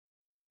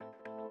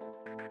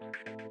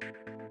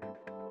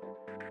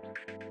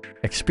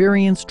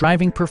Experience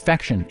driving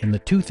perfection in the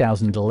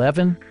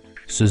 2011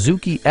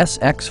 Suzuki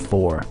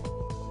SX4.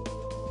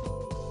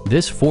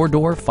 This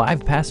four-door,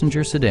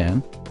 five-passenger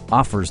sedan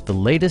offers the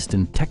latest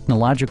in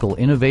technological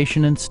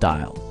innovation and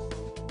style.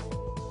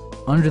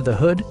 Under the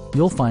hood,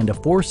 you'll find a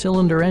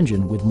four-cylinder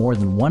engine with more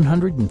than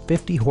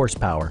 150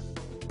 horsepower,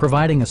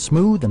 providing a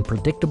smooth and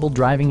predictable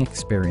driving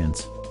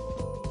experience.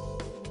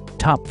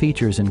 Top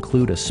features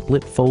include a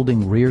split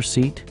folding rear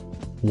seat,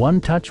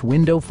 one-touch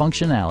window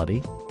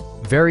functionality,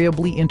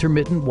 variably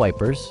intermittent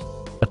wipers,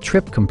 a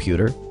trip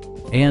computer,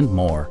 and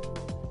more.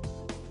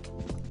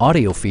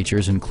 Audio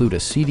features include a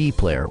CD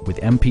player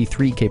with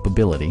MP3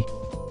 capability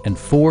and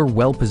four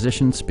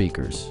well-positioned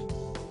speakers.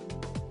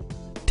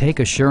 Take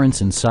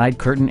assurance in side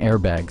curtain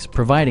airbags,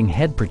 providing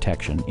head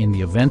protection in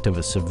the event of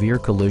a severe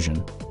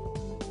collision.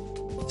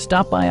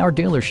 Stop by our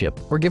dealership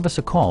or give us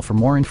a call for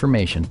more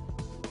information.